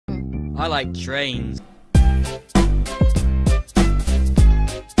I like trains.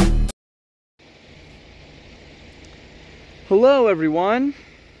 Hello everyone.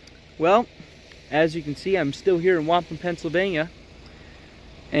 Well, as you can see, I'm still here in Wampum, Pennsylvania.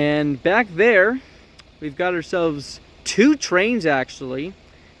 And back there, we've got ourselves two trains actually.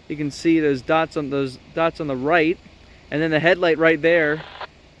 You can see those dots on the right, and then the headlight right there.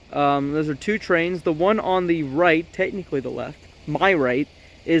 Those are two trains. The one on the right, technically the left, my right,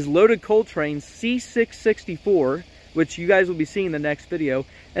 is loaded coal train C664, which you guys will be seeing in the next video.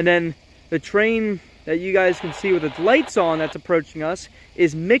 And then the train that you guys can see with its lights on that's approaching us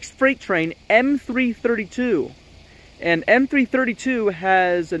is mixed freight train M332. And M332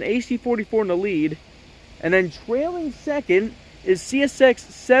 has an AC44 in the lead, and then trailing second is CSX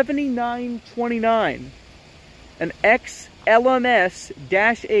 7929, an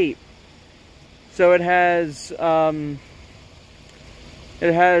LMS-8. So it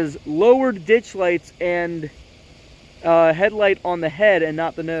has lowered ditch lights and headlight on the head and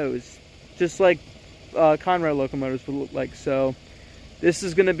not the nose, just like Conrail locomotives would look like. So this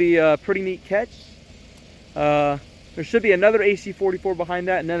is going to be a pretty neat catch. There should be another AC44 behind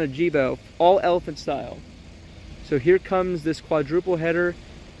that, and then a Jibo, all elephant style. So here comes this quadruple header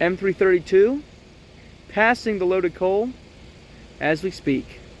M332, passing the loaded coal as we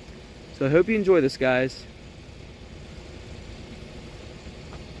speak. So I hope you enjoy this, guys.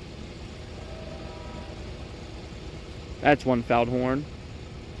 That's one fouled horn.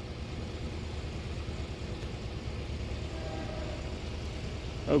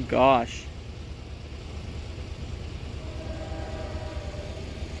 Oh gosh.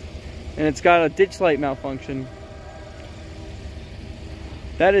 And it's got a ditch light malfunction.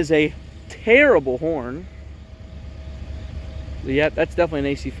 That is a terrible horn. Yep, that's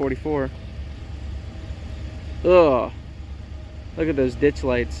definitely an AC44. Ugh. Look at those ditch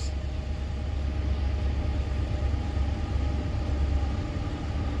lights.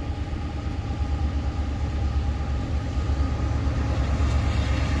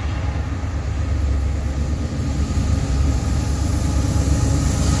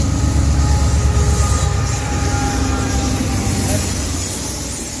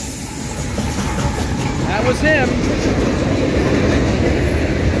 That was him.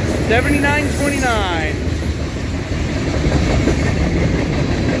 7929.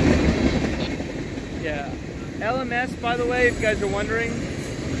 Yeah. LMS, by the way, if you guys are wondering,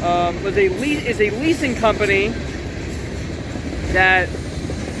 is a leasing company that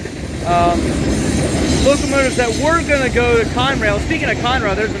locomotives that were going to go to Conrail. Speaking of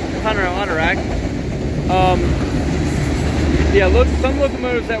Conrail, there's a Conrail auto rack. Yeah, look, some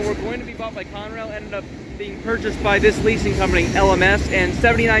locomotives that were going to be bought by Conrail ended up being purchased by this leasing company, LMS, and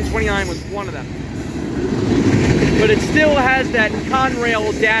 7929 was one of them. But it still has that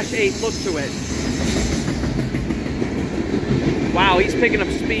Conrail -8 look to it. Wow, he's picking up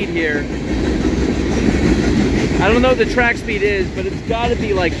speed here. I don't know what the track speed is, but it's got to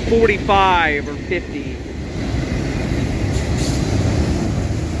be like 45 or 50.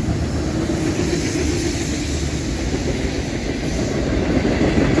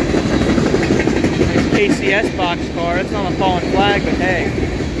 ACS boxcar. It's not a fallen flag, but hey.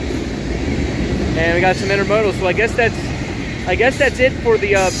 And we got some intermodal, so I guess that's it for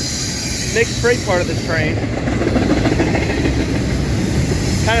the mixed freight part of this train.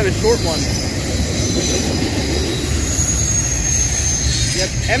 Kind of a short one. Yep,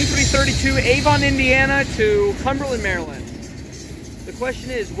 M332, Avon, Indiana to Cumberland, Maryland. The question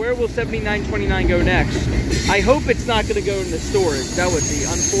is, where will 7929 go next? I hope it's not going to go into storage. That would be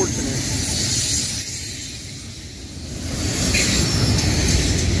unfortunate.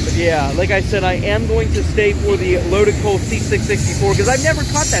 Yeah, like I said, I am going to stay for the loaded coal C664 because I've never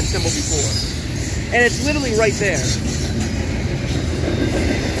caught that symbol before. And it's literally right there.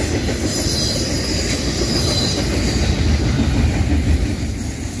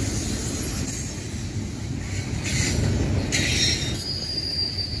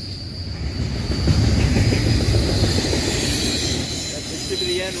 That should be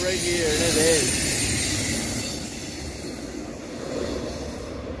the end right here, and it is.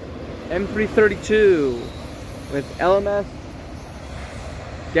 M332 with LMS-8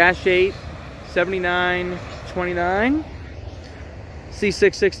 7929.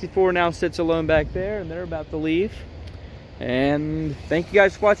 C664 now sits alone back there, and they're about to leave. And thank you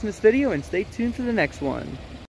guys for watching this video, and stay tuned for the next one.